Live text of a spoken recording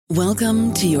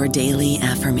Welcome to your daily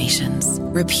affirmations.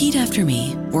 Repeat after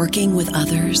me. Working with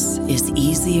others is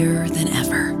easier than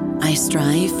ever. I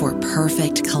strive for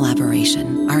perfect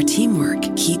collaboration. Our teamwork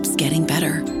keeps getting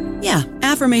better. Yeah,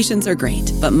 affirmations are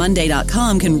great, but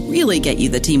Monday.com can really get you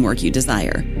the teamwork you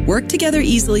desire. Work together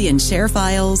easily and share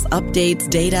files, updates,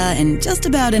 data, and just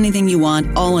about anything you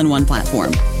want all in one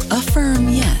platform. Affirm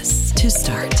yes to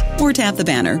start, or tap the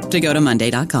banner to go to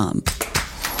Monday.com.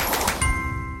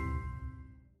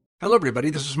 Hello, everybody.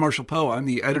 This is Marshall Poe. I'm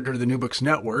the editor of the New Books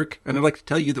Network, and I'd like to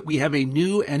tell you that we have a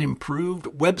new and improved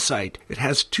website. It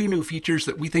has 2 new features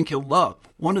that we think you'll love.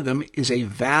 One of them is a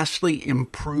vastly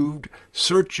improved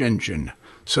search engine,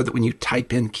 so that when you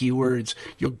type in keywords,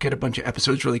 you'll get a bunch of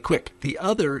episodes really quick. The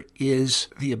other is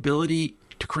the ability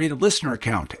to create a listener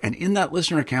account, and in that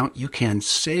listener account, you can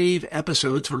save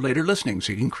episodes for later listening,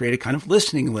 so you can create a kind of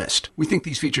listening list. We think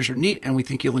these features are neat, and we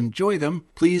think you'll enjoy them.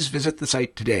 Please visit the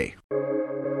site today.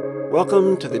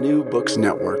 Welcome to the New Books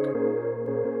Network.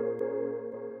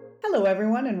 Hello,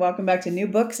 everyone, and welcome back to New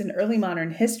Books in Early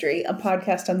Modern History, a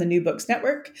podcast on the New Books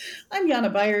Network. I'm Jana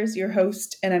Byers, your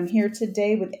host, and I'm here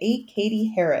today with A.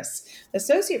 Katie Harris,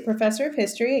 Associate Professor of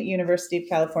History at University of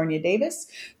California, Davis,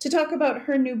 to talk about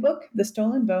her new book, The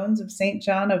Stolen Bones of St.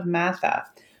 John of Matha,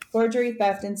 Forgery,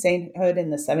 Theft, and Sainthood in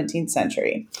the 17th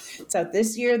Century. It's out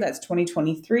this year, that's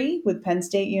 2023, with Penn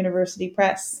State University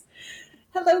Press.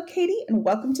 Hello, Katie, and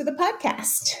welcome to the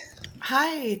podcast.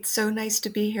 Hi, it's so nice to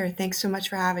be here. Thanks so much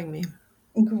for having me.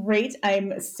 Great.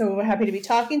 I'm so happy to be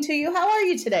talking to you. How are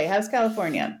you today? How's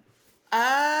California?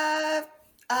 The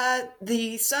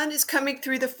sun is coming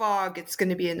through the fog. It's going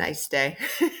to be a nice day.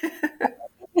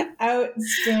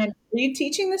 Outstanding. Are you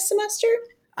teaching this semester?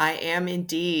 I am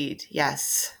indeed,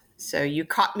 yes. So you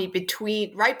caught me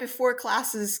right before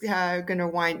classes going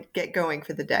to get going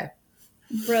for the day.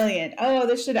 Brilliant. Oh,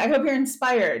 I hope you're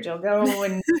inspired. You'll go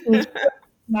and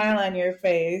smile on your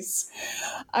face.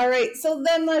 All right. So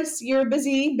then you're a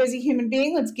busy human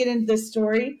being. Let's get into this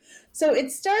story. So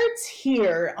it starts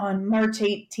here on March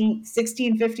 18th,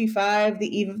 1655,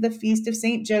 the eve of the feast of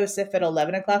St. Joseph at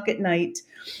 11 o'clock at night.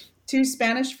 2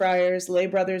 Spanish friars, lay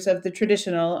brothers of the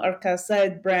traditional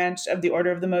Alcázar branch of the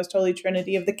Order of the Most Holy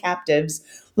Trinity of the Captives,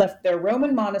 left their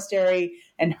Roman monastery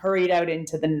and hurried out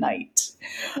into the night.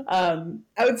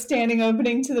 Outstanding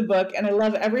opening to the book, and I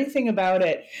love everything about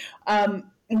it,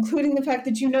 including the fact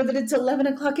that you know that it's 11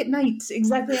 o'clock at night,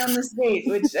 exactly on this date,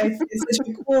 which I think is such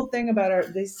a cool thing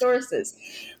about these sources.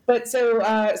 But so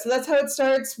that's how it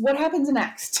starts. What happens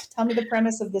next? Tell me the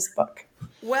premise of this book.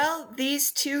 Well,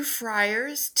 these 2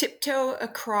 friars tiptoe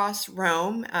across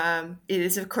Rome. It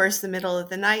is, of course, the middle of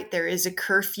the night. There is a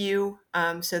curfew,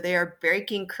 so they are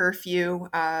breaking curfew,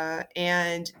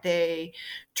 and they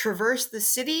traverse the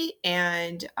city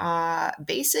and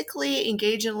basically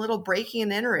engage in a little breaking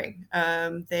and entering.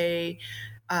 They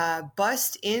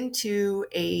bust into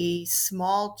a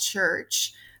small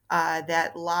church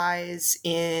that lies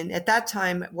in, at that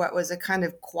time, what was a kind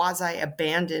of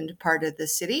quasi-abandoned part of the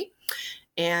city.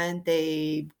 And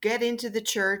they get into the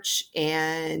church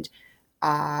and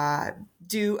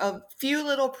do a few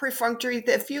little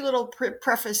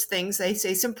preface things. They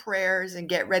say some prayers and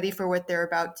get ready for what they're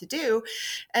about to do.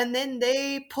 And then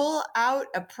they pull out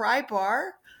a pry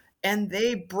bar and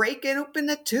they break open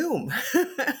a tomb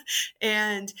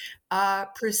and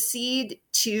proceed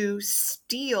to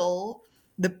steal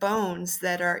the bones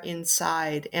that are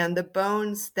inside. And the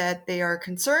bones that they are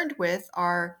concerned with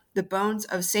are the bones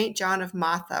of St. John of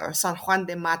Matha, or San Juan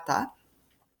de Matha,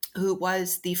 who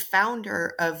was the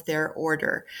founder of their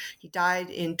order. He died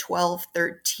in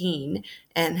 1213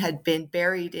 and had been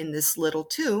buried in this little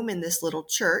tomb, in this little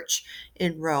church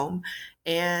in Rome.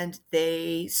 And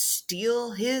they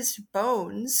steal his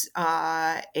bones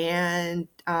and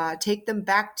take them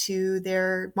back to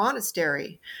their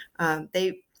monastery.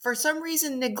 They for some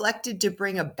reason neglected to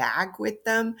bring a bag with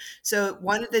them. So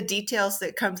one of the details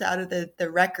that comes out of the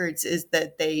records is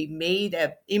that they made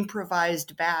an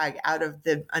improvised bag out of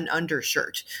an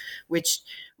undershirt, which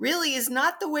really is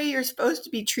not the way you're supposed to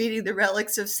be treating the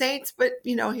relics of saints, but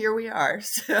here we are.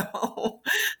 So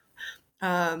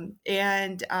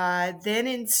then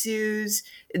ensues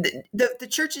the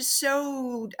church is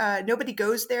so nobody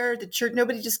goes there. The church,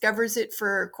 nobody discovers it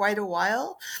for quite a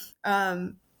while.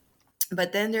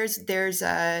 But then there's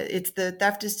the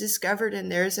theft is discovered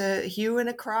and there's a hue and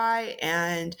a cry,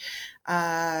 and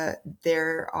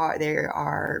there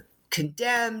are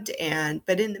condemned,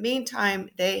 but in the meantime,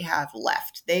 they have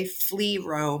left. They flee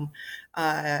Rome,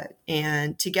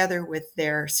 and together with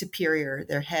their superior,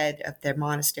 their head of their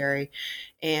monastery,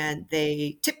 and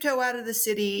they tiptoe out of the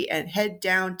city and head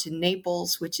down to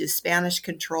Naples, which is Spanish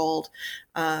controlled.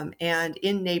 And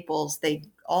in Naples,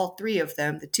 all three of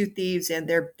them, the two thieves and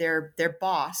their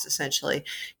boss, essentially,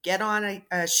 get on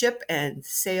a ship and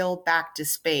sail back to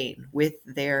Spain with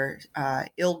their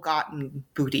ill-gotten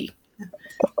booty.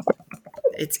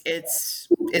 It's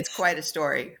quite a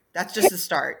story. That's just the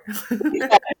start.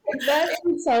 That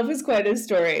in itself is quite a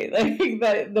story. Like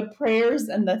the prayers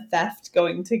and the theft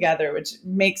going together, which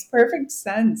makes perfect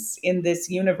sense in this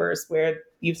universe where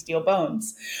you steal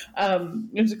bones.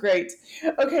 It was great.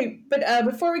 Okay, but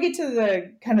before we get to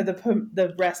the kind of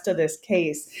the rest of this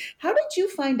case, how did you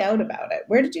find out about it?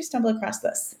 Where did you stumble across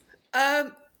this?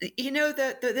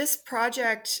 This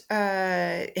project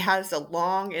has a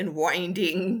long and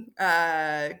winding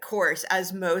course,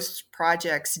 as most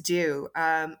projects do.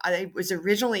 I was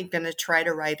originally going to try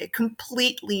to write a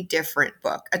completely different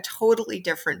book, a totally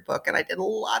different book, and I did a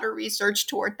lot of research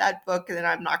toward that book, and then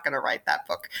I'm not going to write that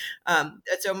book.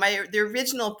 So the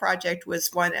original project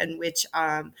was one in which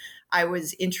I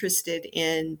was interested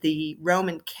in the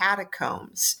Roman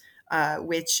catacombs.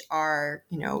 Which are,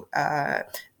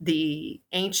 the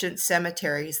ancient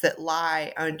cemeteries that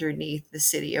lie underneath the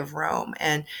city of Rome.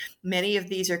 And many of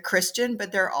these are Christian,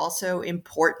 but they're also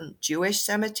important Jewish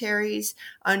cemeteries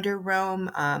under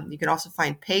Rome. You can also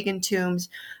find pagan tombs.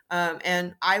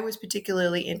 And I was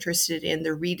particularly interested in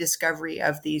the rediscovery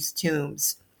of these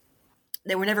tombs.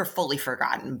 They were never fully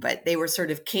forgotten, but they were sort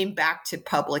of came back to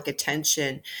public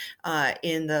attention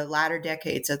in the latter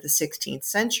decades of the 16th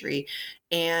century.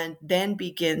 And then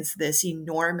begins this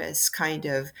enormous kind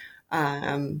of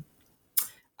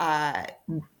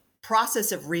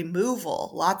process of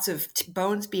removal, lots of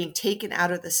bones being taken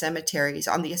out of the cemeteries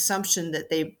on the assumption that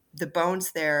the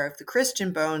bones there, the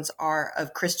Christian bones, are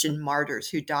of Christian martyrs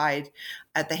who died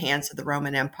at the hands of the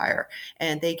Roman Empire,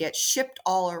 and they get shipped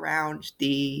all around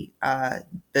the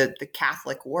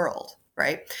Catholic world,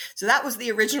 right? So that was the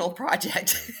original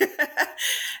project,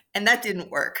 and that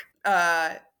didn't work.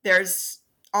 There's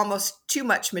almost too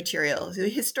much material. So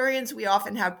historians, we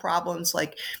often have problems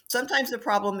like sometimes the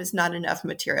problem is not enough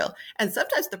material, and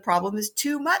sometimes the problem is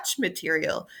too much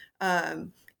material.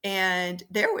 And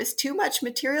there was too much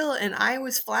material, and I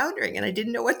was floundering, and I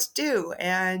didn't know what to do.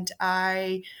 And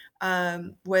I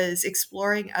was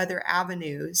exploring other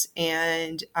avenues,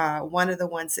 and one of the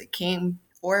ones that came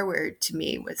forward to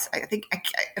me was I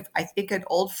think an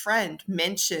old friend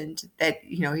mentioned that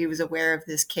he was aware of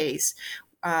this case.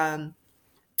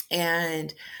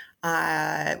 And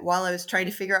while I was trying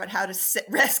to figure out how to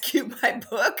rescue my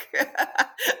book,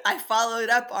 I followed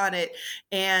up on it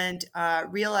and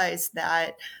realized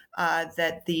that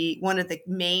one of the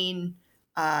main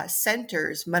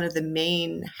centers, one of the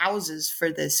main houses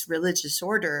for this religious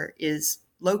order is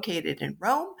located in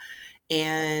Rome,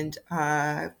 and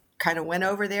kind of went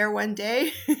over there one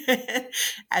day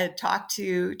and talked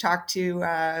to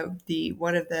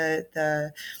one of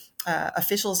the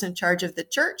officials in charge of the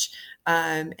church.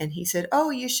 And he said, "Oh,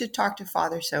 you should talk to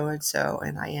Father so-and-so."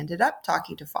 And I ended up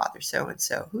talking to Father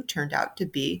so-and-so, who turned out to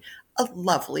be a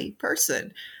lovely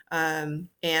person. And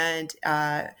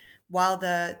while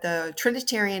the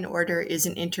Trinitarian order is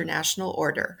an international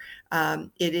order,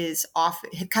 it is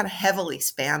often kind of heavily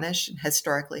Spanish and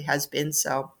historically has been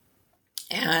so.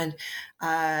 And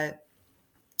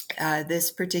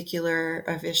this particular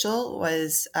official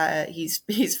was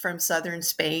he's from southern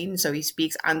Spain, so he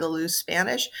speaks Andalus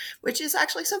Spanish, which is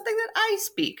actually something that I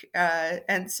speak.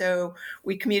 And so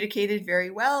we communicated very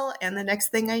well. And the next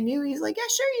thing I knew, he's like, "Yeah,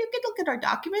 sure, you can look at our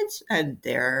documents," and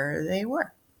there they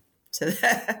were. So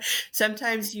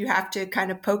sometimes you have to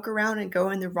kind of poke around and go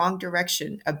in the wrong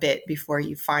direction a bit before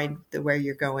you find where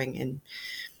you're going, and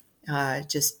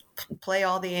just play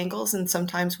all the angles, and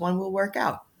sometimes one will work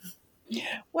out.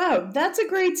 Wow, that's a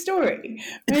great story.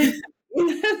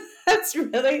 That's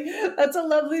a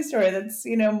lovely story. That's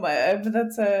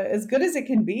that's as good as it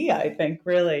can be, I think,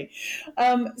 really.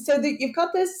 So you've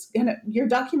got this your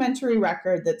documentary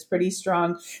record that's pretty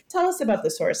strong. Tell us about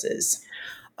the sources.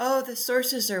 Oh, the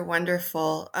sources are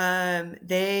wonderful.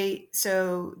 These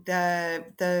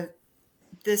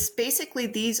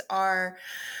are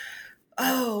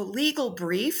legal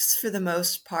briefs for the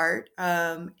most part,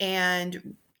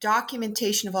 and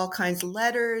documentation of all kinds of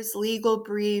letters, legal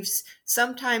briefs.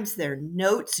 Sometimes they're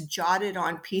notes jotted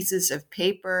on pieces of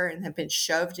paper and have been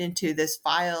shoved into this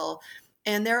file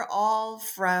And they're all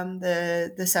from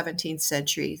the 17th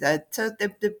century. So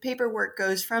the paperwork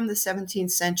goes from the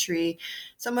 17th century.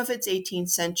 Some of it's 18th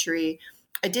century.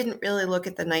 I didn't really look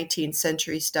at the 19th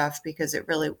century stuff because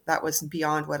that was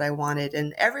beyond what I wanted.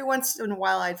 And every once in a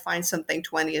while, I'd find something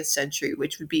 20th century,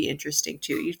 which would be interesting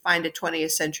too. You'd find a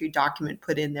 20th century document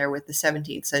put in there with the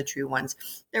 17th century ones.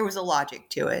 There was a logic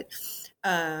to it.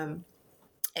 And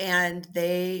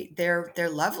they're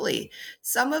lovely.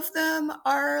 Some of them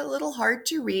are a little hard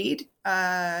to read,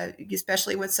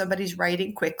 especially when somebody's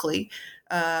writing quickly.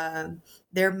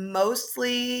 They're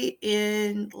mostly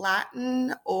in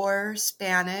Latin or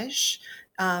Spanish,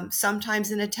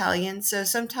 sometimes in Italian. So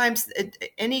sometimes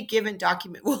any given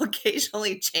document will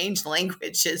occasionally change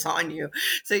languages on you.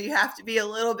 So you have to be a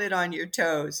little bit on your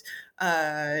toes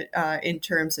in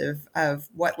terms of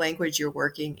what language you're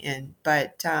working in.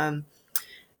 But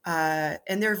and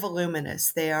they're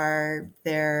voluminous.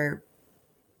 They're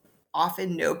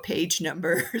often no page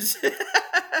numbers.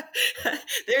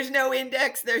 There's no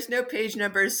index, there's no page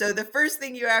numbers. So the first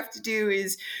thing you have to do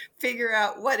is figure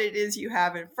out what it is you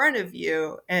have in front of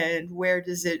you and where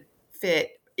does it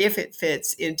fit, if it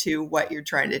fits into what you're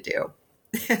trying to do.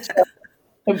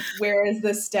 Where is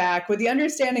the stack? With the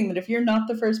understanding that if you're not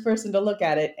the first person to look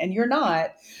at it, and you're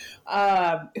not,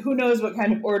 who knows what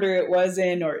kind of order it was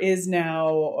in or is now,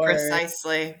 or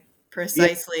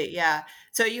Precisely. Yeah.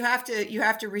 So you have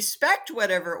to respect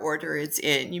whatever order it's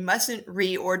in. You mustn't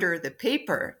reorder the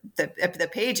paper, the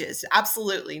pages.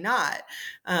 Absolutely not.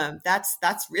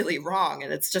 That's really wrong,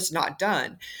 and it's just not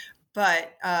done.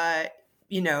 But the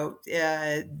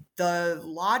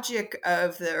logic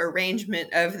of the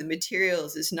arrangement of the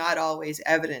materials is not always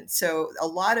evident. So a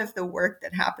lot of the work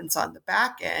that happens on the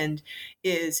back end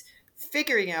is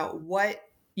figuring out what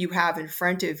you have in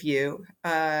front of you,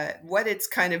 what its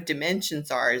kind of dimensions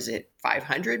are. Is it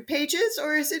 500 pages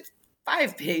or is it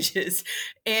 5 pages?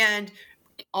 And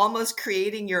almost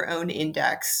creating your own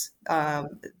index.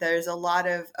 There's a lot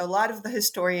of the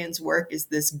historian's work is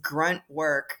this grunt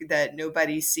work that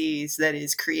nobody sees, that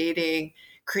is creating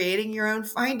your own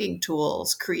finding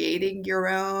tools, creating your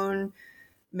own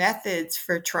methods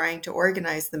for trying to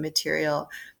organize the material.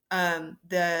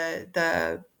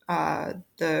 The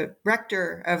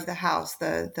rector of the house,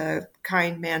 the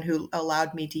kind man who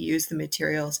allowed me to use the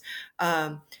materials,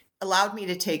 allowed me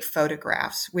to take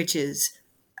photographs, which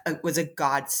was a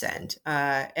godsend.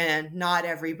 And not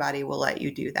everybody will let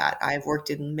you do that. I've worked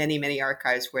in many, many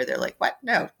archives where they're like, what?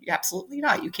 No, absolutely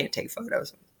not. You can't take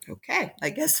photos. Okay, I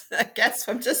guess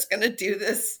I'm just going to do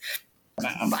this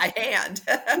by hand.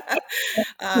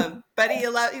 But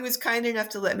he was kind enough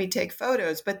to let me take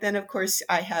photos. But then, of course,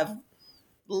 I have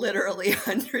literally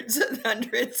hundreds and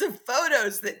hundreds of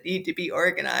photos that need to be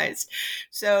organized.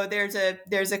 So there's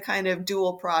a kind of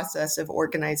dual process of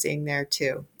organizing there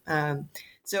too. And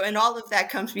all of that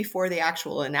comes before the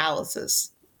actual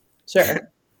analysis. Sure.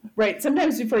 Right.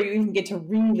 Sometimes before you even get to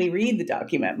really read the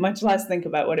document, much less think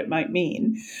about what it might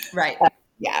mean. Right.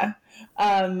 Yeah.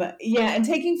 And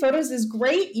taking photos is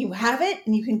great. You have it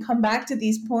and you can come back to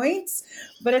these points.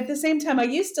 But at the same time, I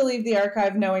used to leave the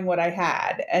archive knowing what I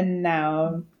had. And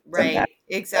now. Right.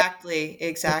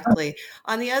 Exactly.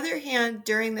 On the other hand,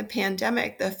 during the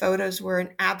pandemic, the photos were an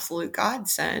absolute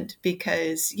godsend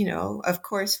because, of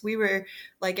course, we were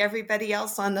like everybody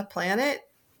else on the planet.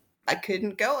 I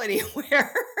couldn't go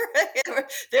anywhere.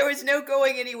 There was no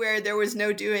going anywhere. There was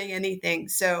no doing anything.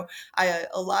 So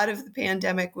a lot of the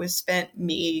pandemic was spent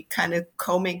me kind of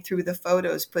combing through the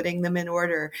photos, putting them in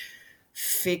order,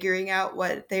 figuring out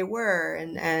what they were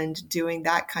and doing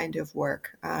that kind of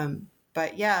work.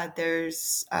 But yeah,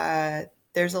 there's a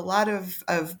lot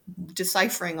of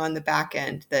deciphering on the back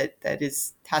end that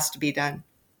has to be done.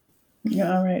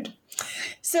 Yeah, all right.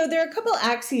 So there are a couple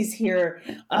axes here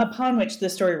upon which the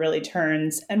story really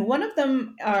turns, and one of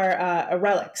them are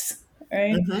relics,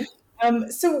 right? Mm-hmm.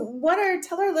 So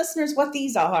tell our listeners what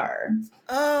these are.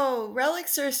 Oh,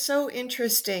 relics are so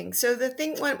interesting. So the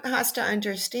thing one has to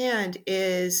understand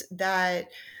is that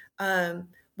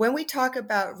when we talk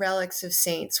about relics of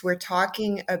saints, we're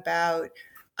talking about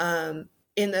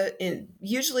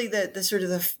usually the sort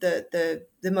of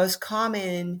the most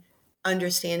common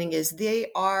understanding is they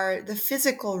are the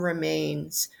physical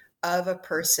remains of a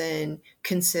person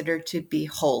considered to be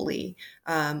holy,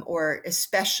 or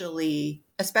especially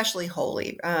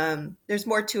holy. There's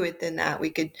more to it than that.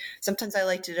 Sometimes I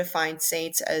like to define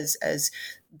saints as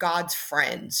God's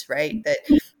friends, right?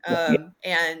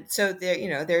 And so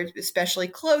they're especially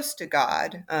close to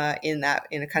God in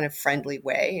a kind of friendly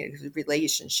way, a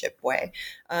relationship way,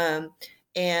 and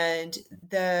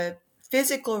the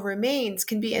physical remains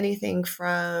can be anything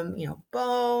from,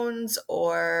 bones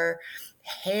or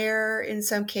hair in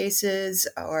some cases,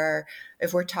 or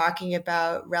if we're talking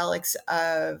about relics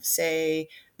of, say,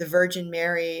 the Virgin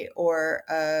Mary or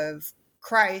of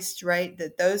Christ, right?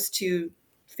 That those two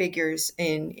figures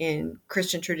in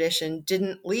Christian tradition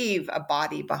didn't leave a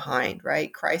body behind,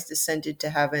 right? Christ ascended to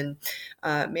heaven.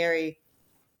 Mary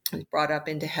was brought up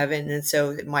into heaven. And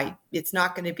so it's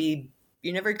not going to be,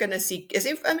 you're never going to see,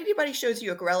 if anybody shows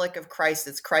you a relic of Christ,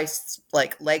 that's Christ's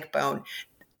like leg bone,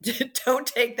 don't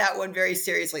take that one very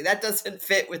seriously. That doesn't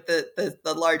fit with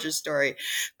the larger story.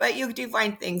 But you do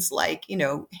find things like,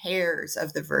 hairs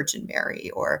of the Virgin Mary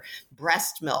or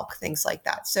breast milk, things like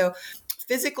that. So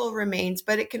physical remains,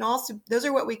 but it can also, those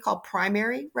are what we call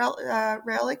primary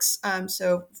relics.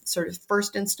 So sort of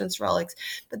first instance relics,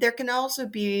 but there can also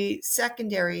be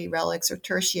secondary relics or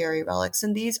tertiary relics.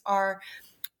 And these are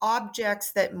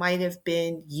objects that might have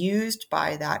been used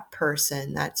by that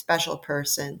person, that special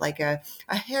person, like a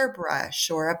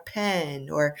hairbrush or a pen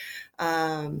or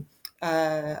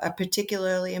a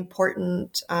particularly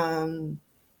important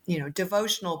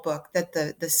devotional book that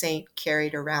the saint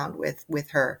carried around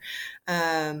with her.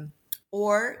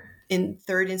 Or in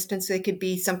third instance, it could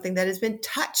be something that has been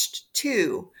touched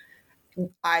too,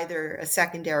 either a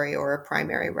secondary or a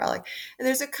primary relic. And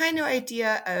there's a kind of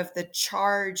idea of the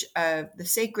charge of the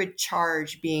sacred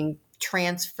charge being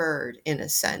transferred in a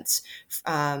sense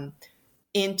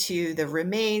into the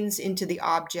remains, into the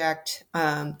object,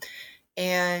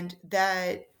 and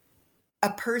that a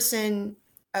person,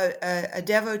 a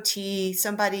devotee,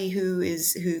 somebody who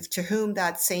to whom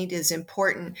that saint is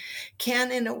important, can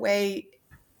in a way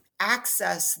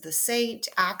access the saint,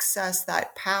 access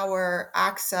that power,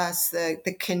 access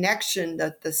the connection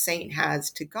that the saint has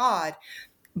to God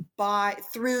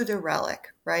through the relic,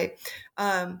 right?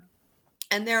 And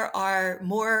there are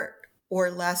more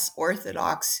or less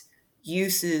orthodox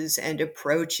uses and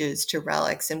approaches to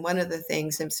relics. And one of the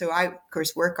things, and so I, of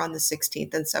course, work on the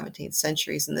 16th and 17th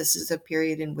centuries, and this is a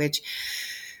period in which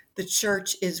the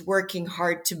church is working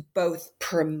hard to both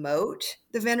promote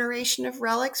the veneration of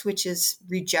relics, which is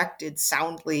rejected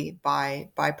soundly by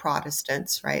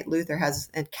Protestants, right? Luther has,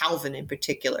 and Calvin in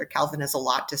particular, Calvin has a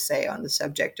lot to say on the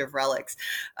subject of relics.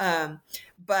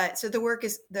 But so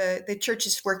the church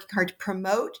is working hard to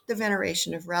promote the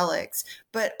veneration of relics,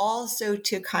 but also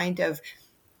to kind of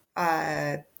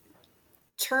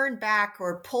turn back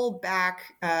or pull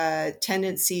back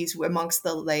tendencies amongst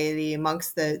the laity,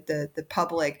 amongst the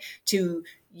public, to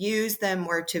use them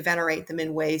or to venerate them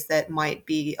in ways that might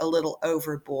be a little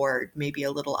overboard, maybe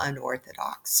a little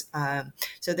unorthodox.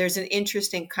 So there's an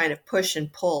interesting kind of push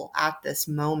and pull at this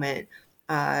moment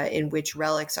in which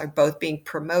relics are both being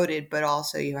promoted, but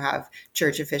also you have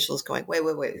church officials going, wait,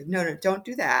 no, don't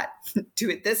do that. Do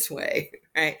it this way,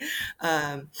 right?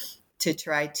 To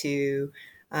try to...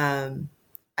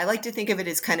 I like to think of it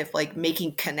as kind of like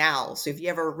making canals. So if you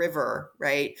have a river,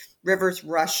 right, rivers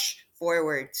rush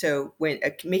forward. So when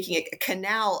making a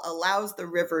canal allows the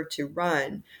river to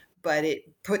run, but it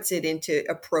puts it into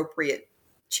appropriate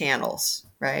channels,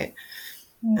 right?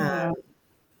 Yeah.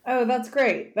 Oh, that's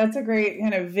great. That's a great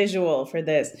kind of visual for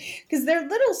this, because they're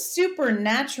little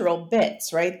supernatural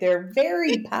bits, right? They're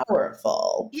very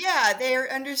powerful. Yeah, they are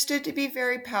understood to be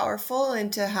very powerful,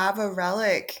 and to have a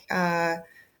relic.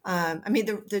 I mean,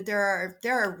 there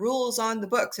are rules on the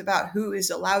books about who is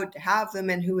allowed to have them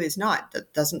and who is not.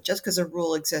 That doesn't, just because a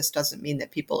rule exists doesn't mean that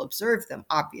people observe them,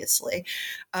 obviously.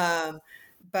 But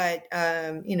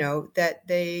that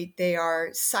they are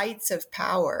sites of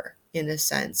power in a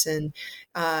sense, and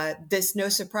this, no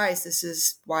surprise, this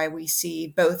is why we see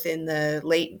both in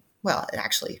the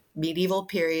actually medieval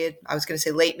period. I was going to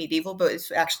say late medieval, but it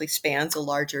actually spans a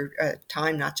larger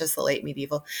time, not just the late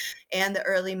medieval. And the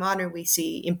early modern, we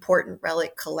see important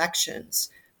relic collections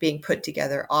being put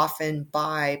together, often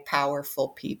by powerful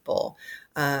people.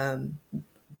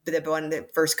 The one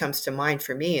that first comes to mind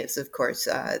for me is, of course,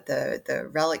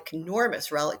 the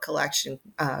enormous relic collection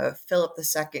of Philip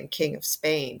II, King of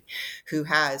Spain, who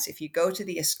has, if you go to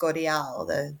the Escorial,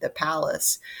 the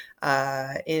palace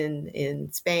in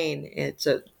Spain, it's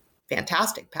a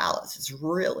fantastic palace. It's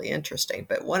really interesting.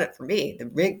 But for me,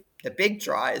 the big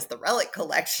draw is the relic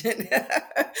collection,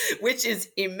 which is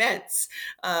immense.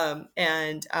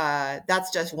 And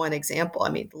that's just one example. I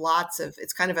mean,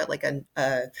 it's kind of like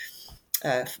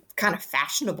kind of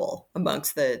fashionable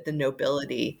amongst the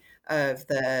nobility of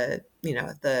the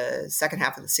second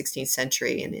half of the 16th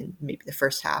century and in maybe the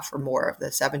first half or more of the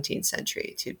 17th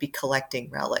century to be collecting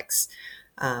relics.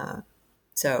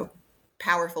 So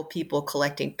powerful people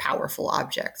collecting powerful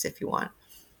objects, if you want.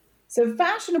 So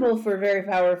fashionable for very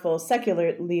powerful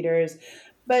secular leaders,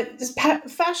 but just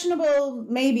fashionable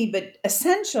maybe, but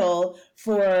essential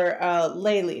for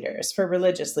lay leaders, for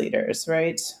religious leaders,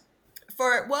 right?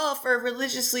 For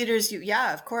religious leaders,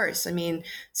 yeah, of course. I mean,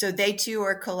 so they too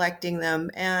are collecting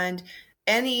them, and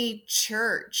any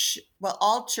church, well,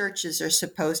 all churches are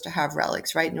supposed to have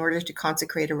relics, right? In order to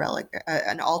consecrate a relic,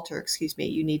 an altar, excuse me,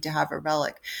 you need to have a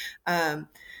relic. Um,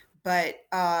 but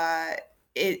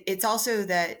it's also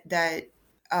that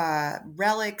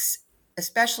relics,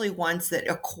 especially ones that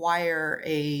acquire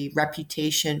a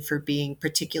reputation for being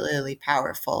particularly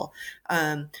powerful,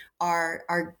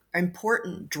 are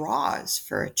important draws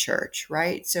for a church,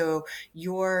 right? So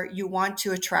you want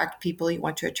to attract people, you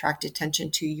want to attract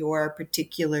attention to your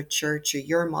particular church or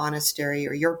your monastery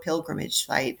or your pilgrimage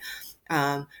site.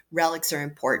 Relics are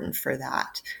important for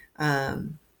that.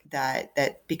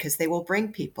 That because they will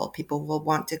bring people will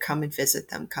want to come and visit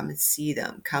them, come and see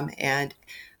them, come and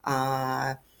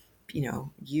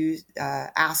use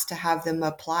ask to have them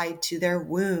applied to their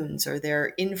wounds or their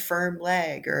infirm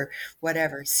leg or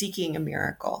whatever, seeking a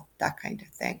miracle, that kind of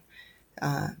thing.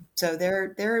 So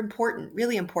they're important,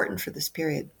 really important for this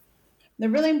period. They're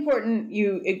really important.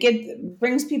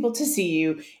 Brings people to see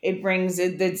you. It brings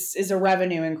it. This is a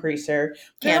revenue increaser.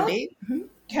 Can be. Mm-hmm.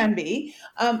 Can be.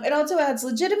 It also adds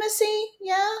legitimacy.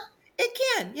 Yeah. It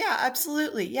can, yeah,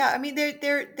 absolutely, yeah. I mean,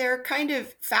 they're kind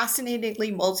of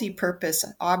fascinatingly multi-purpose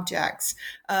objects,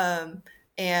 and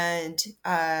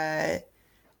but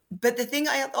the thing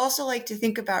I also like to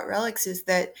think about relics is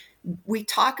that we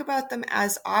talk about them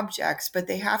as objects, but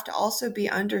they have to also be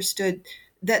understood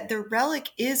that the relic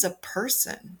is a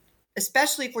person,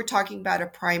 especially if we're talking about a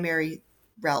primary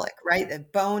relic, right? The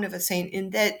bone of a saint,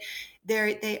 in that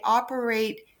they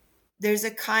operate. There's a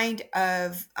kind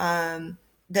of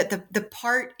that the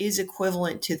part is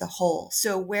equivalent to the whole.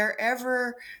 So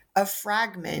wherever a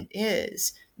fragment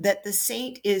is, that the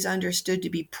saint is understood to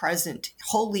be present,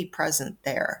 wholly present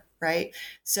there, right?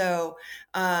 So,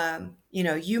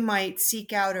 you might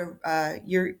seek out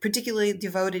you're particularly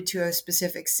devoted to a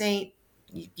specific saint.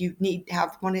 You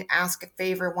want to ask a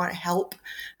favor, want to help.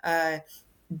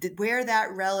 Where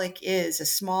that relic is, a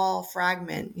small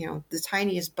fragment, the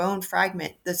tiniest bone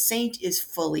fragment, the saint is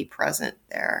fully present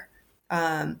there.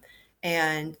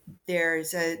 And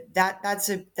there's that's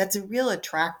a real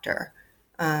attractor,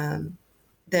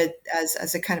 that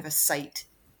as a kind of a site.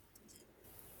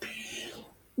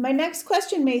 My next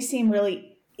question may seem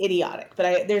really idiotic,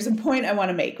 but there's a point I want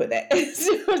to make with it.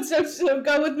 so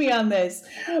go with me on this.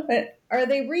 But are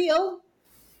they real?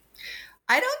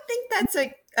 I don't think that's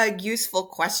a useful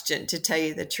question, to tell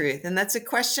you the truth. And that's a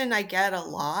question I get a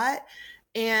lot.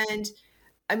 And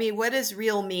I mean, what does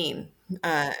real mean?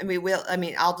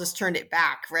 I'll just turn it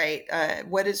back, right?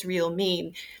 What does real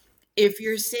mean? If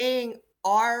you're saying,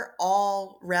 are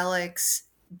all relics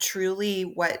truly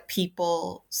what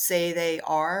people say they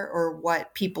are, or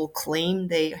what people claim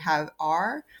they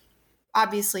are?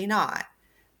 Obviously not.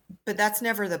 But that's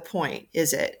never the point,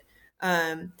 is it?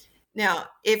 Now,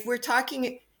 if we're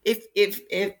talking,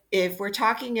 if we're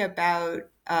talking about,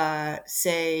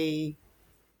 say,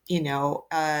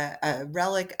 a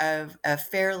relic of a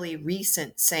fairly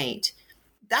recent saint,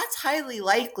 that's highly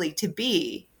likely to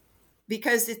be,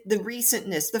 because the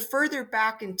recentness, the further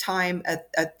back in time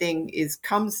a thing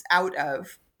comes out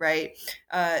of, right,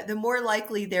 the more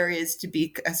likely there is to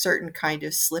be a certain kind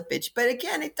of slippage. But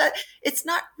again, it's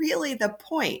not really the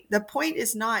point. The point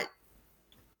is not,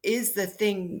 is the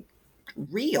thing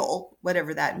real,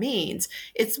 whatever that means.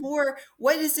 It's more,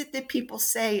 what is it that people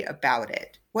say about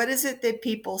it? What is it that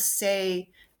people say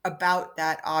about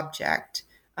that object?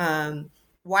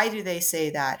 Why do they say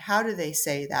that? How do they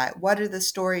say that? What are the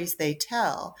stories they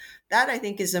tell? That, I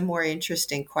think, is a more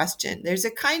interesting question. There's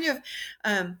a kind of,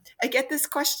 I get this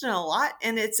question a lot,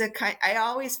 and I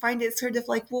always find it sort of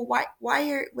like, well, what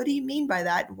do you mean by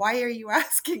that? Why are you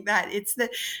asking that?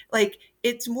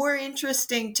 It's more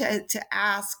interesting to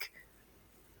ask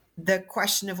the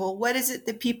question of, well, what is it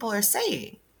that people are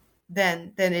saying,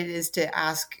 than it is to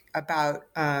ask about,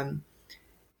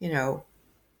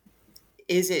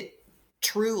 is it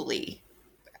truly?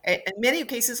 In many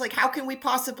cases, like, how can we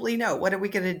possibly know? What are we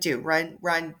going to do?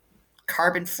 Run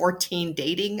carbon-14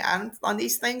 dating on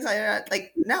these things? No. Yeah.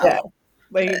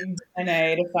 Like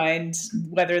DNA to find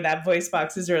whether that voice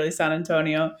box is really San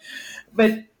Antonio.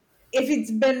 But if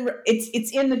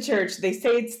it's in the church, they say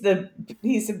it's the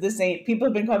piece of the saint. People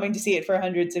have been coming to see it for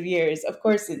hundreds of years. Of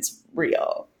course, it's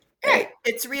real. Right.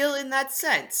 It's real in that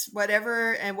sense.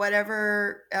 Whatever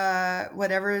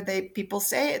people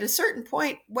say, at a certain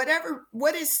point,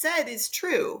 what is said is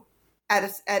true.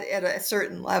 at a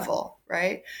certain level,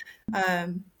 right?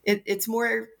 It's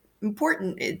more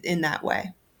important in that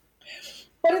way.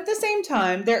 But at the same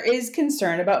time, there is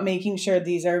concern about making sure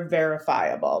these are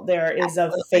verifiable. There is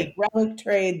a fake relic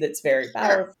trade that's very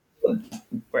powerful. Sure.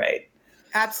 Right.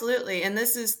 Absolutely. And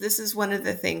this is one of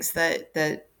the things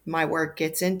that my work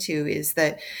gets into, is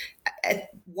that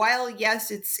while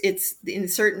yes, it's in a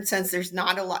certain sense, there's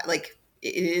not a lot, like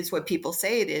it is what people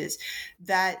say it is,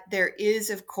 that there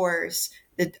is, of course,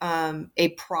 a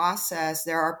process.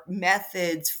 There are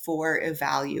methods for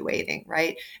evaluating,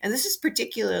 right? And this is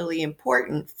particularly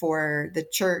important for the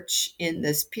church in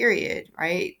this period,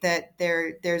 right? That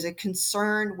there's a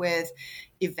concern with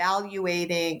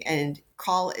evaluating and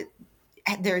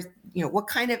there's, what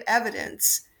kind of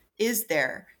evidence is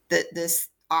there that this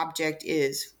object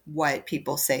is what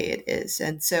people say it is.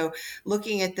 And so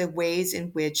looking at the ways in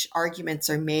which arguments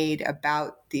are made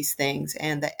about these things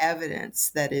and the evidence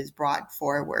that is brought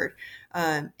forward,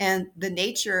 and the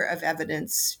nature of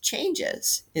evidence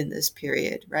changes in this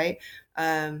period, right?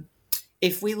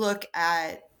 If we look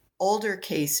at older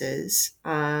cases,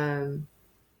 sort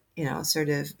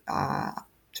of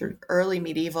early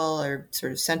medieval or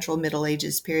sort of central Middle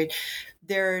Ages period,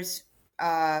 there's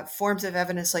forms of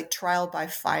evidence like trial by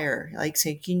fire. Like,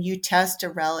 say, can you test a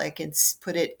relic and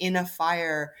put it in a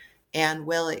fire, and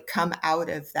will it come out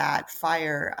of that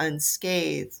fire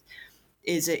unscathed?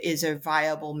 Is a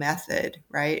viable method,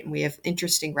 right? And we have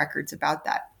interesting records about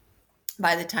that.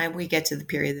 By the time we get to the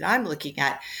period that I'm looking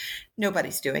at,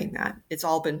 nobody's doing that. It's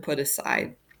all been put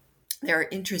aside. There are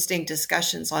interesting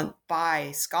discussions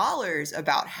by scholars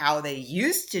about how they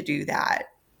used to do that,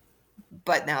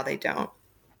 but now they don't.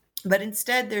 But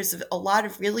instead, there's a lot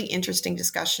of really interesting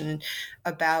discussion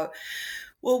about,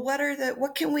 well,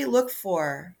 what can we look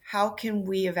for? How can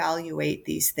we evaluate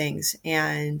these things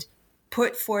and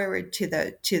put forward to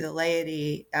the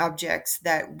laity objects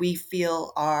that we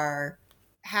feel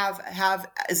have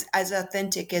as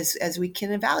authentic as we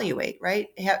can evaluate, right?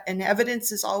 And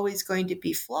evidence is always going to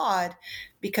be flawed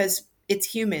because it's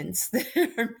humans that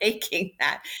are making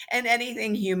that. And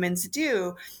anything humans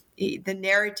do, the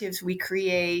narratives we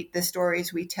create, the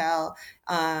stories we tell,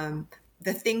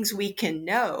 the things we can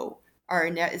know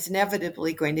is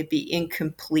inevitably going to be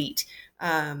incomplete.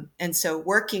 And so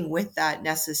working with that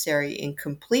necessary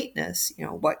incompleteness,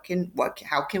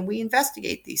 how can we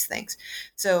investigate these things?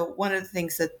 So one of the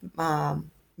things that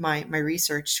my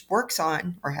research works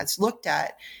on or has looked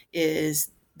at is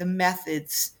the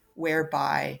methods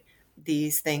whereby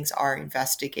these things are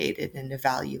investigated and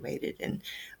evaluated, and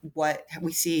what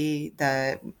we see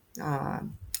the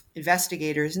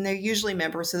investigators, and they're usually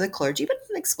members of the clergy, but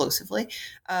not exclusively,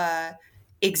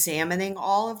 examining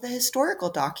all of the historical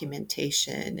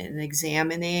documentation and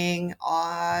examining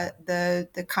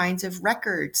the kinds of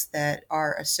records that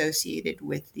are associated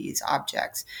with these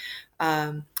objects,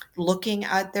 looking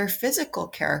at their physical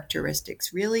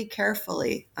characteristics really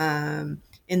carefully.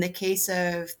 In the case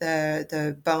of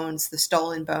the bones, the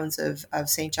stolen bones of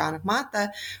St. John of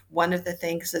Matha, one of the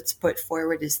things that's put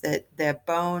forward is that the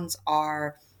bones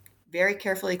are very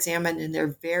carefully examined and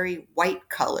they're very white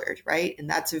colored, right? And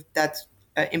that's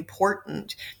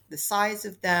important. The size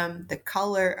of them, the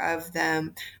color of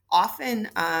them. Often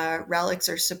relics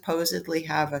are supposedly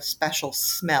have a special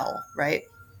smell, right?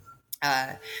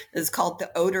 It's called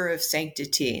the odor of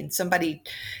sanctity. And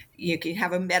you can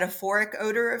have a metaphoric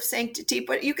odor of sanctity,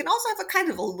 but you can also have a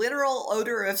kind of a literal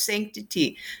odor of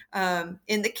sanctity.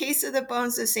 In the case of the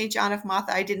bones of St. John of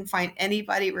Matha, I didn't find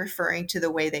anybody referring to the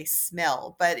way they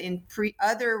smell. But in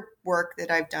other work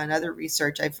that I've done, other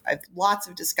research, I've lots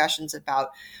of discussions about,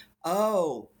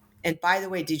 and by the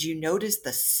way, did you notice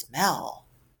the smell?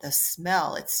 The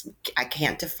smell, I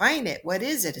can't define it. What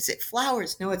is it? Is it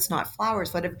flowers? No, it's not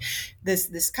flowers. What if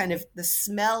this kind of the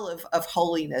smell of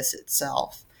holiness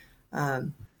itself?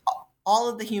 All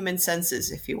of the human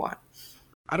senses, if you want.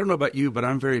 I don't know about you, but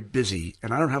I'm very busy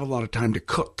and I don't have a lot of time to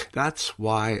cook. That's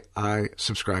why I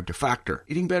subscribe to Factor.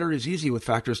 Eating better is easy with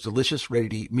Factor's delicious,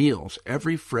 ready-to-eat meals.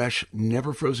 Every fresh,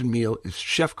 never frozen meal is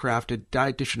chef-crafted,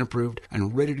 dietitian approved,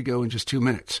 and ready to go in just 2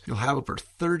 minutes. You'll have over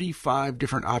 35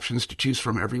 different options to choose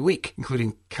from every week,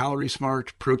 including Calorie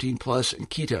Smart, Protein Plus, and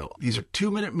Keto. These are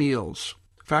 2-minute meals.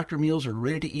 Factor meals are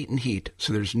ready to eat and heat,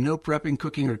 so there's no prepping,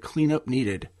 cooking, or cleanup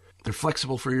needed. They're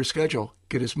flexible for your schedule,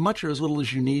 Get as much or as little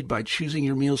as you need by choosing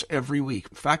your meals every week.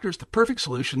 Factor is the perfect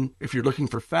solution if you're looking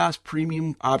for fast,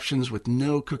 premium options with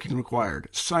no cooking required.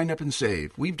 Sign up and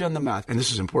save. We've done the math, and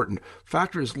this is important.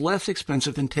 Factor is less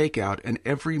expensive than takeout, and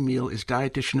every meal is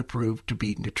dietitian approved to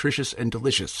be nutritious and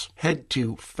delicious. Head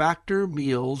to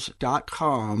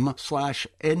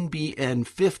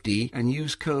factormeals.com/NBN50 and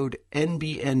use code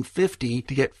NBN50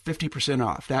 to get 50%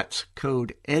 off. That's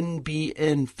code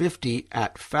NBN50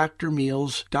 at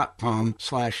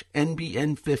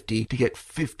factormeals.com/NBN50 to get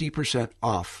 50%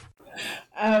 off.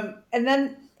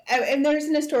 And there's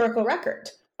an historical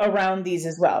record around these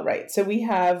as well, right? So we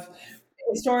have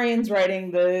historians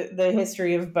writing the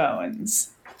history of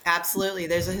bones. Absolutely.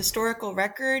 There's a historical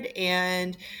record,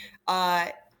 and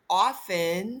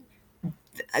often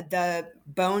the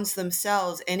bones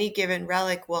themselves, any given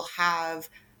relic will have,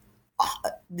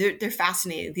 they're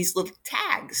fascinating, these little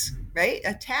tags, right?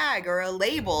 A tag or a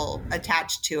label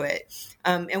attached to it.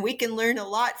 And we can learn a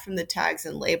lot from the tags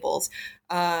and labels.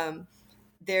 The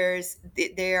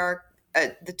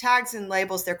tags and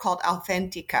labels, they're called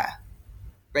authentica,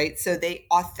 right? So they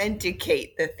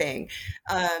authenticate the thing.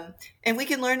 And we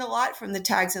can learn a lot from the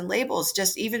tags and labels,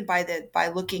 just even by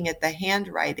looking at the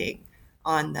handwriting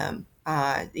on them.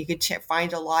 You could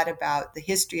find a lot about the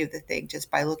history of the thing just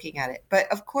by looking at it.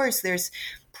 But of course, there's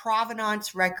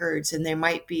provenance records, and there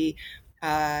might be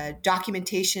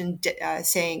documentation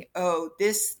saying, oh,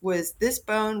 this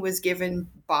bone was given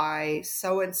by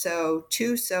so-and-so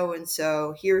to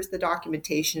so-and-so. Here's the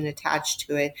documentation attached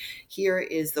to it. Here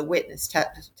is the witness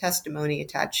testimony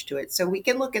attached to it. So we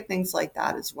can look at things like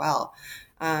that as well.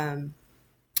 All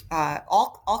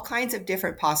kinds of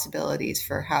different possibilities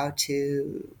for how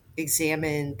to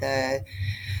examine the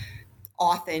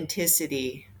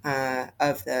authenticity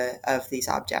of these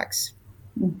objects.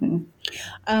 Mm-hmm.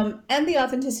 And the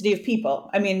authenticity of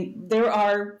people. I mean, there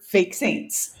are fake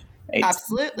saints. Right?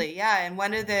 Absolutely, yeah. And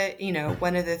one of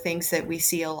the things that we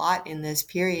see a lot in this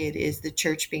period is the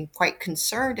church being quite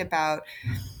concerned about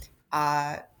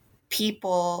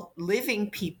living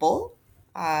people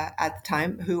at the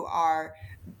time who are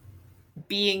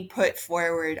being put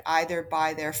forward either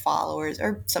by their followers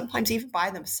or sometimes even by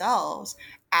themselves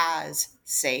as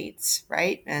saints,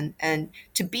 right? And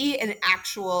to be a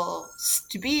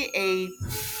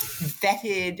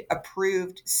vetted,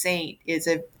 approved saint is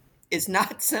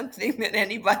not something that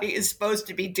anybody is supposed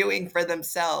to be doing for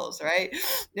themselves, right?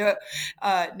 No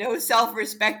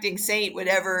self-respecting saint would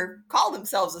ever call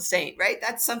themselves a saint, right?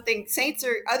 That's something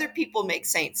other people make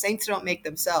saints. Saints don't make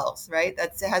themselves, right?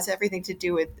 It has everything to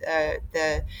do with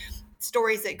the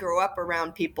stories that grow up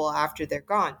around people after they're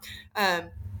gone.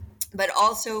 But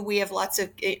also we have lots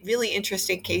of really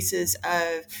interesting cases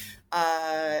of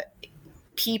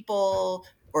people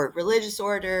or religious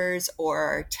orders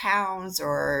or towns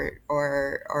or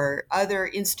other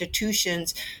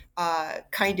institutions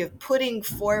kind of putting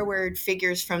forward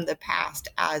figures from the past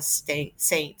as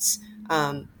saints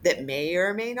that may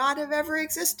or may not have ever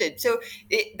existed. So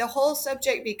the whole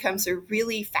subject becomes a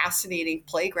really fascinating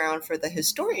playground for the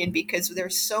historian because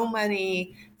there's so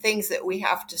many things that we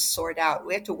have to sort out.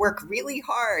 We have to work really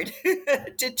hard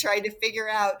to try to figure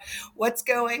out what's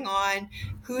going on,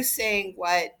 who's saying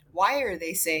what, why are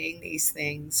they saying these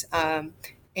things, and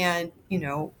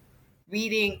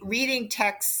reading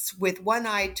texts with one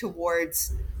eye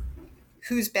towards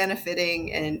who's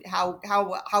benefiting and how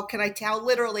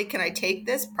literally can I take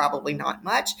this? Probably not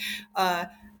much.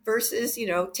 Versus,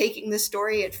 taking the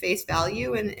story at face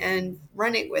value and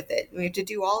running with it. We have to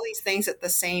do all these things at the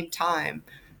same time.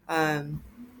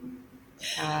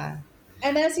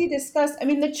 And as you discussed, I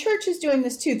mean, the church is doing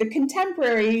this too. The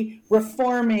contemporary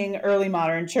reforming early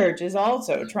modern church is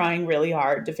also trying really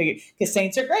hard to figure, because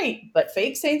saints are great, but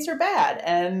fake saints are bad.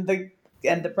 And the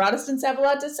Protestants have a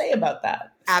lot to say about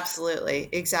that. Absolutely.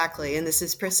 Exactly. And this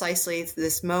is precisely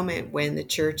this moment when the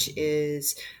church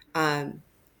is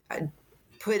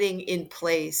putting in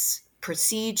place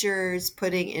procedures,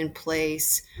 putting in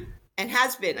place, and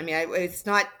has been, it's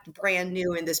not brand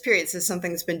new in this period. This is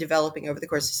something that's been developing over the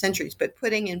course of centuries, but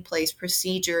putting in place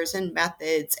procedures and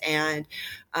methods and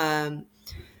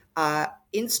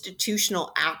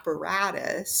institutional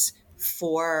apparatus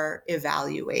for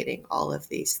evaluating all of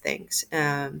these things.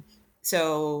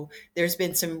 So there's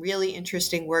been some really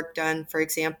interesting work done, for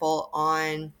example,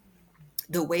 on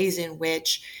the ways in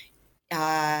which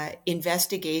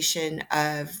investigation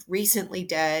of recently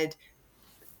dead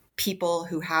people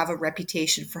who have a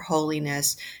reputation for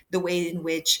holiness, the way in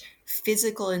which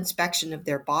physical inspection of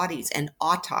their bodies and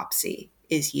autopsy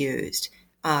is used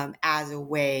as a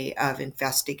way of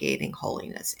investigating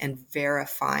holiness and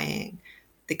verifying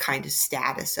the kind of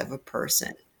status of a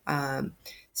person.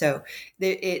 So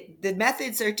the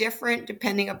methods are different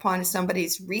depending upon if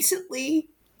somebody's recently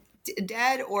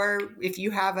dead, or if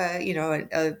you have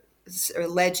a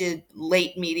alleged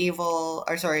late medieval,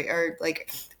 or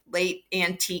like late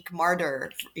antique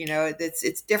martyr.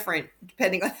 It's different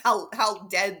depending on how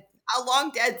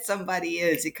long dead somebody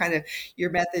is. It kind of, your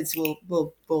methods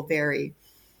will vary.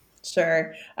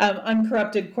 Sure.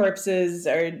 Uncorrupted corpses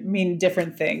mean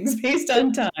different things based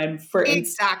on time, for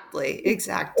instance.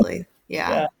 Exactly.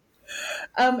 Yeah.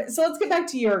 So let's get back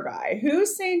to your guy.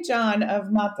 Who's St. John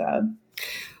of Matha?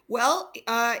 Well,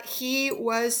 he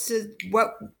was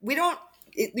what we don't.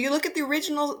 You look at the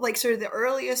original, like sort of the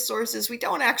earliest sources, we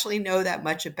don't actually know that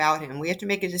much about him. We have to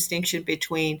make a distinction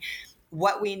between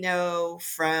what we know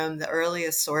from the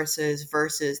earliest sources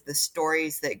versus the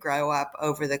stories that grow up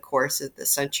over the course of the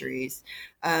centuries.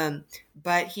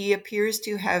 But he appears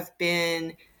to have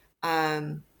been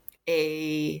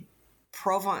a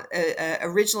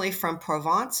originally from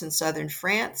Provence in southern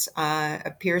France,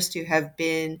 appears to have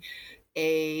been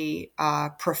a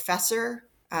professor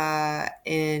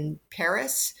in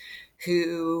Paris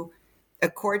who,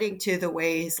 according to the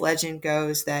way his legend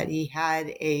goes, that he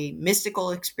had a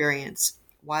mystical experience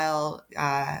while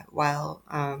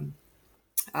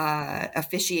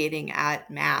officiating at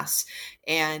Mass.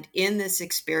 And in this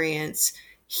experience,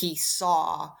 he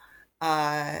saw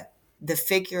the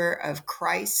figure of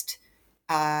Christ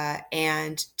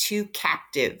and two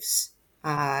captives.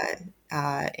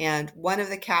 And one of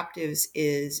the captives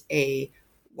is a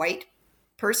white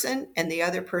person, and the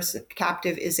other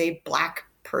captive is a black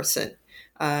person.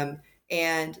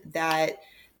 And that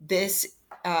this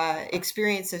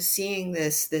experience of seeing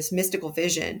this mystical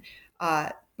vision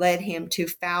led him to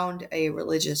found a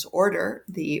religious order,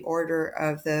 the Order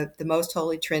of the Most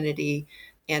Holy Trinity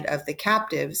and of the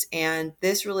Captives. And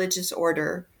this religious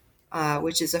order,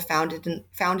 which is founded in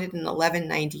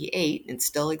 1198 and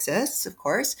still exists, of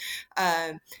course,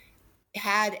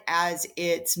 had as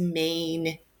its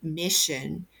main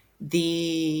mission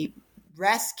the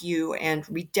rescue and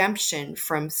redemption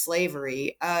from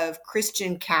slavery of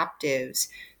Christian captives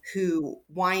who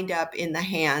wind up in the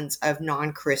hands of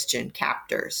non-Christian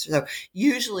captors. So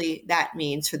usually that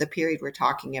means, for the period we're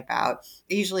talking about,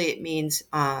 usually it means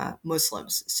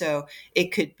Muslims. So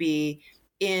it could be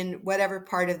in whatever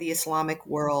part of the Islamic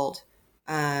world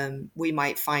we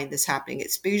might find this happening.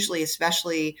 It's usually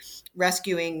especially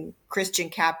rescuing Christian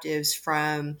captives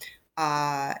from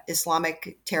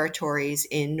Islamic territories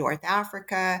in North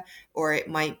Africa, or it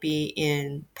might be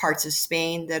in parts of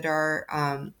Spain that are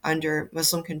under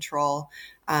Muslim control.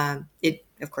 It,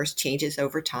 of course, changes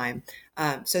over time.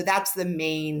 So that's the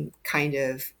main kind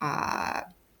of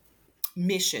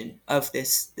mission of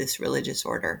this religious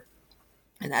order.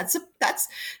 And that's,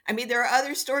 I mean, there are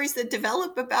other stories that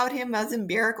develop about him, as in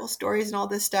miracle stories and all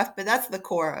this stuff, but that's the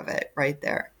core of it right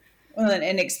there. Well,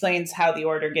 and explains how the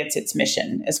order gets its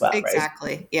mission as well.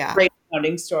 Exactly. Right? Yeah. Great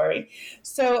founding story.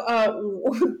 So,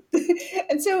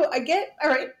 and so I get, all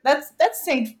right, that's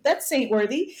saint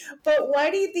worthy. But why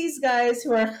do these guys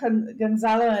who are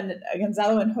Gonzalo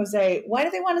and Jose, why do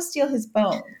they want to steal his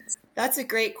bones? That's a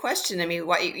great question. I mean,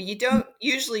 why you don't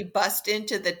usually bust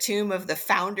into the tomb of the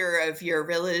founder of your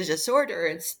religious order,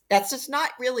 and that's just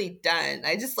not really done.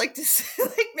 I just like to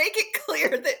make it clear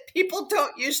that people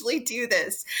don't usually do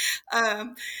this.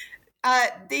 The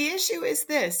issue is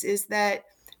this: is that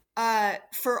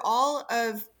for all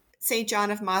of Saint John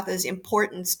of Matha's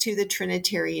importance to the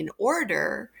Trinitarian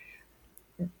order,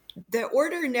 the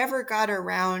order never got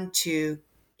around to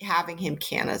having him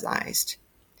canonized.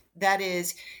 That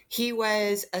is, he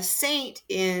was a saint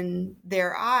in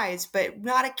their eyes, but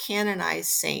not a canonized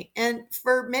saint. And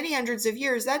for many hundreds of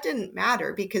years, that didn't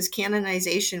matter because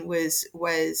canonization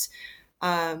was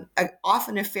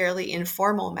often a fairly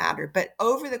informal matter. But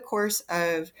over the course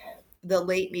of the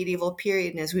late medieval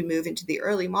period, and as we move into the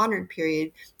early modern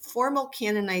period, formal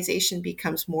canonization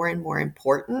becomes more and more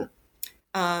important.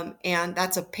 And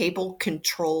that's a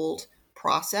papal-controlled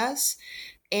process.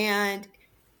 And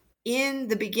in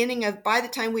the beginning of, by the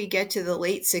time we get to the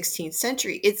late 16th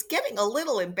century, it's getting a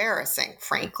little embarrassing,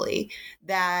 frankly,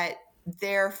 that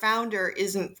their founder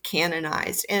isn't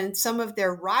canonized. And some of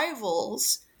their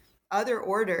rivals, other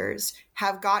orders,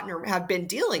 have been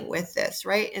dealing with this,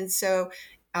 right? And so,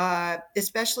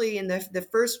 especially in the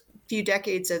first few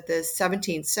decades of the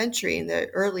 17th century, in the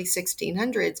early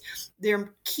 1600s,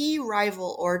 their key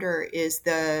rival order is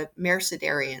the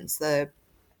Mercedarians, the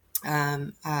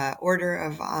order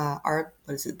of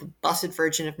the Blessed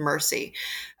Virgin of Mercy,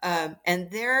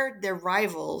 and their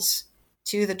rivals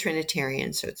to the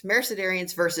Trinitarians. So it's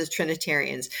Mercedarians versus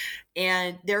Trinitarians.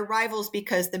 And they're rivals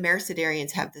because the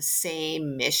Mercedarians have the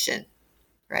same mission,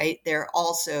 right? They're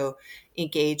also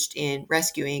engaged in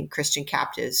rescuing Christian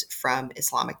captives from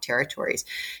Islamic territories.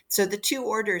 So the two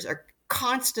orders are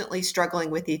constantly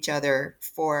struggling with each other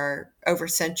for over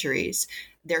centuries.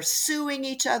 They're suing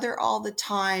each other all the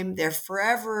time. They're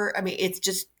forever. I mean, it's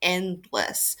just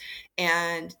endless.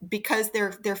 And because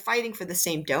they're fighting for the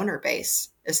same donor base,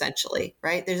 essentially,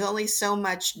 right? There's only so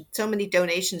many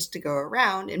donations to go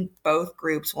around, and both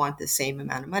groups want the same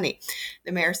amount of money.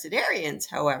 The Mercedarians,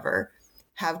 however,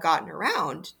 have gotten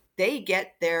around. They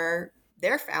get their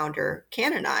founder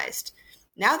canonized.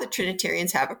 Now the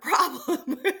Trinitarians have a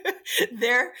problem.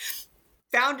 Their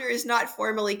founder is not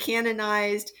formally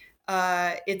canonized.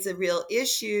 It's a real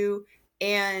issue.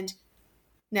 And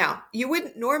now, you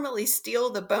wouldn't normally steal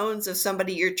the bones of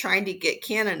somebody you're trying to get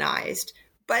canonized,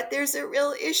 but there's a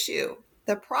real issue.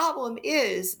 The problem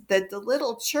is that the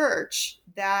little church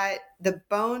that the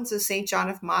bones of St. John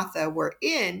of Matha were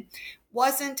in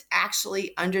wasn't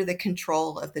actually under the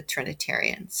control of the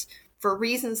Trinitarians for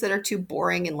reasons that are too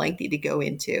boring and lengthy to go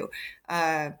into.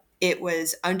 It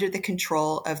was under the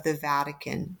control of the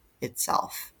Vatican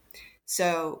itself.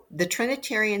 So the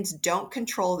Trinitarians don't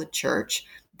control the church.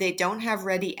 They don't have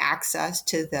ready access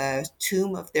to the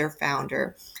tomb of their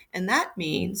founder. And that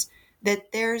means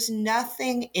that there's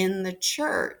nothing in the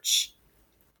church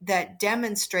that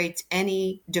demonstrates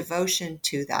any devotion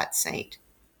to that saint.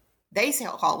 They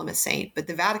call him a saint, but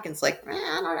the Vatican's like,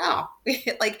 I don't know.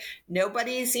 Like,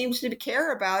 nobody seems to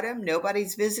care about him.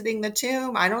 Nobody's visiting the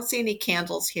tomb. I don't see any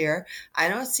candles here. I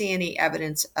don't see any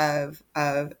evidence of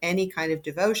any kind of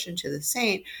devotion to the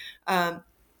saint.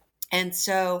 And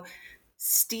so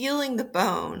stealing the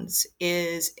bones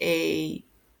is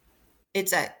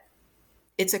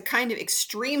it's a kind of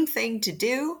extreme thing to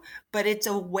do, but it's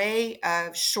a way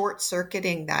of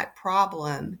short-circuiting that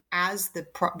problem as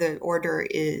the order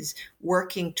is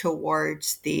working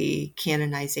towards the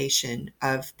canonization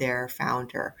of their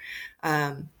founder.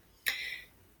 I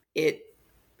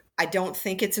don't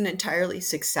think it's an entirely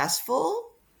successful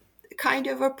kind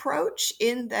of approach,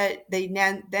 in that they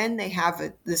have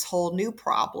this whole new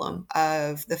problem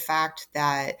of the fact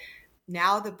that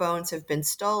now the bones have been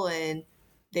stolen.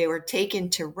 They were taken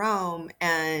to Rome,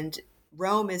 and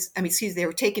they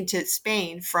were taken to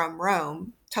Spain from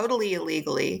Rome totally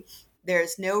illegally.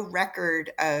 There's no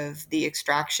record of the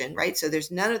extraction, right? So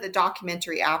there's none of the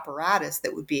documentary apparatus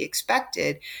that would be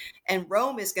expected. And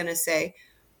Rome is going to say,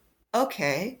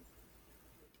 okay,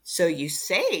 so you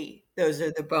say those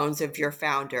are the bones of your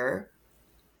founder.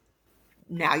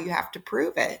 Now you have to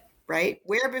prove it, right?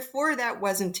 Where before that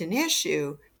wasn't an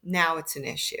issue, now it's an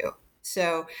issue.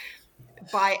 So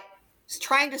by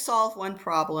trying to solve one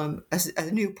problem,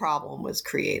 a new problem was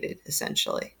created,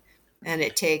 essentially. And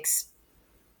it takes,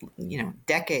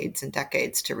 decades and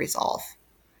decades to resolve.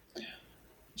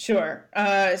 Sure.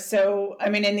 So, I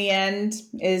mean, in the end,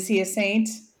 is he a saint?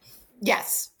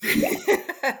 Yes.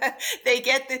 They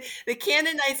get the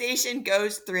canonization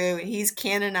goes through, and he's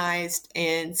canonized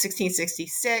in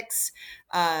 1666.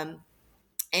 And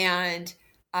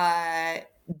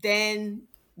then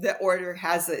the order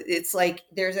it's like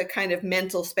there's a kind of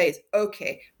mental space.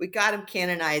 Okay, we got him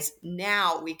canonized.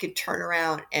 Now we could turn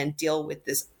around and deal with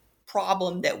this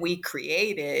problem that we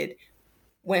created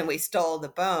when we stole the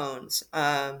bones,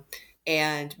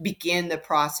 and begin the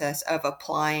process of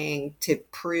applying to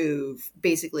prove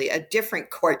basically a different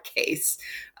court case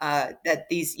that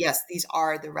these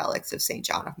are the relics of St.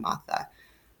 John of Matha.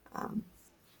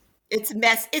 It's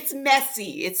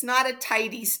messy. It's not a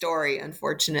tidy story,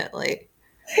 unfortunately.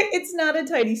 It's not a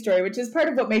tidy story, which is part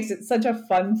of what makes it such a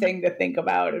fun thing to think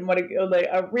about, and what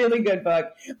a really good book.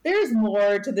 There's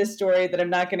more to this story that I'm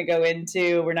not going to go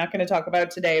into. We're not going to talk about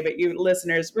today, but you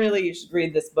listeners, really, you should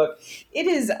read this book. It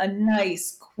is a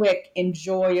nice, quick,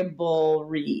 enjoyable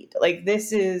read. Like,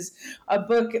 this is a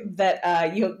book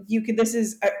that you could. This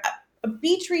is a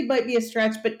beach read might be a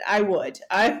stretch, but I would.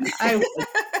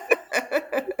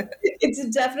 It's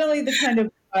definitely the kind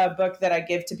of book that I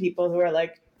give to people who are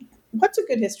like, what's a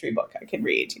good history book I can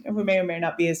read? Who may or may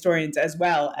not be historians as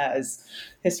well as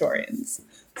historians.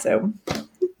 So,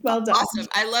 well done. Awesome.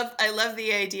 I love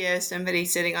the idea of somebody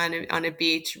sitting on a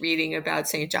beach reading about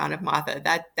St. John of Matha.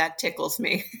 That tickles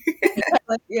me.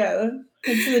 Yeah.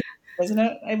 Isn't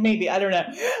it? Maybe. I don't know.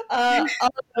 All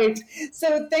right.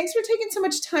 So thanks for taking so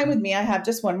much time with me. I have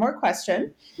just one more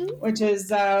question, which is,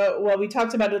 we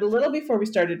talked about it a little before we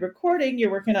started recording.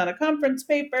 You're working on a conference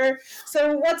paper.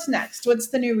 So what's next? What's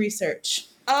the new research?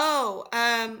 Well,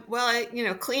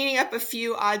 cleaning up a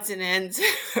few odds and ends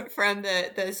from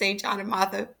the St. John and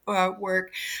Matha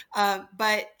work,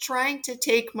 but trying to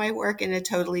take my work in a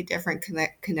totally different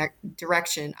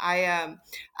direction. I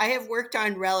have worked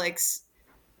on relics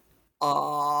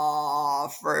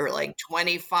for like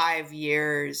 25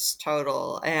 years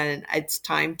total. And it's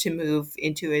time to move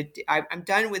into I'm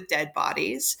done with dead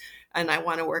bodies and I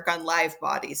want to work on live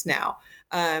bodies now.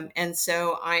 And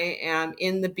so I am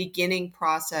in the beginning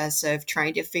process of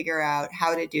trying to figure out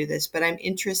how to do this, but I'm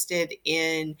interested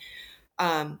in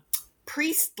um,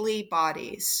 priestly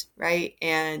bodies, right?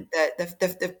 And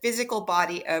the physical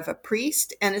body of a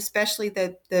priest, and especially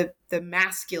the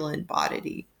masculine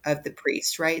body of the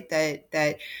priest, right?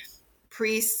 That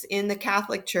priests in the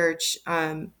Catholic Church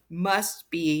must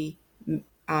be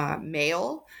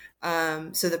male.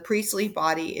 So the priestly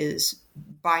body is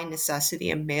by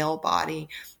necessity a male body.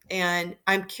 And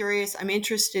I'm curious, I'm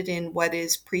interested in what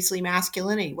is priestly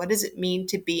masculinity? What does it mean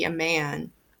to be a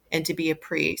man and to be a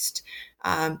priest,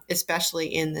 especially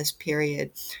in this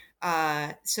period?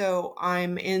 So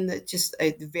I'm in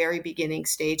the very beginning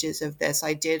stages of this.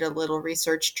 I did a little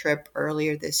research trip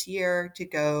earlier this year to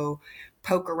go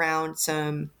poke around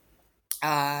some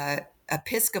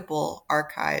Episcopal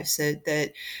archives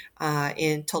that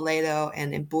in Toledo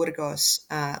and in Burgos,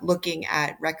 looking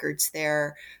at records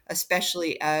there,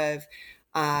 especially of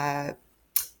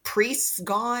priests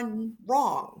gone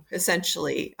wrong,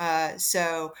 essentially.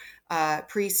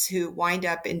 Priests who wind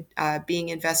up in being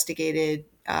investigated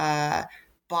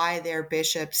by their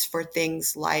bishops for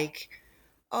things like,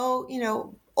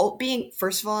 being,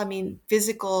 first of all, I mean,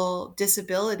 physical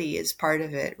disability is part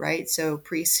of it, right? So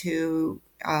priests who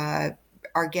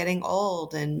are getting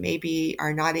old and maybe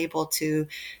are not able to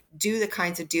do the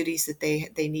kinds of duties that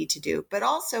they need to do, but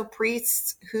also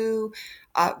priests who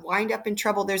wind up in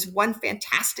trouble. There's one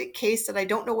fantastic case that I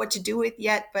don't know what to do with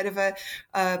yet, but of a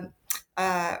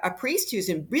priest who's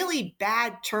in really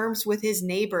bad terms with his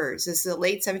neighbors. This is the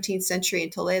late 17th century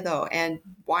in Toledo, and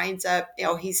winds up,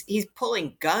 he's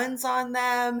pulling guns on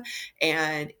them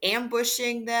and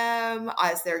ambushing them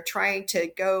as they're trying to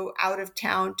go out of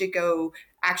town to go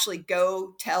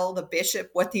tell the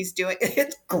bishop what he's doing.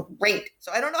 It's great.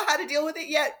 So I don't know how to deal with it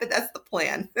yet, but that's the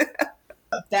plan.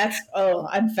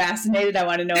 I'm fascinated. I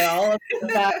want to know all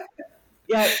about that.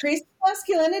 Yeah, priest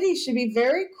masculinity should be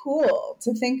very cool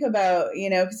to think about,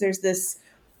 because there's this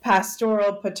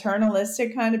pastoral,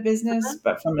 paternalistic kind of business,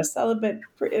 but from a celibate,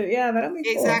 that'll be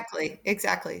cool.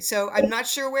 Exactly. So I'm not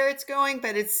sure where it's going,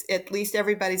 but it's at least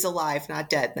everybody's alive, not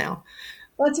dead now.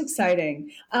 Well, that's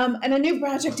exciting. And a new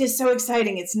project is so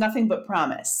exciting. It's nothing but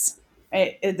promise.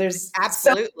 Right? There's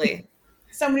absolutely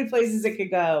so many places it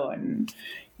could go, and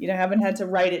haven't had to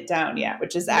write it down yet,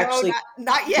 which is actually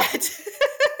not yet.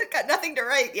 Got nothing to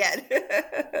write yet.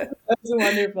 That's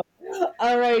wonderful.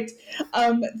 All right.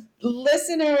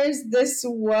 Listeners, this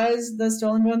was The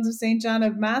Stolen Bones of St. John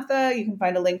of Matha. You can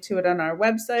find a link to it on our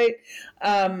website.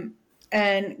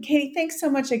 And Katie, thanks so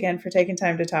much again for taking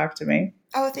time to talk to me.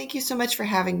 Oh, thank you so much for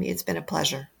having me. It's been a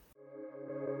pleasure.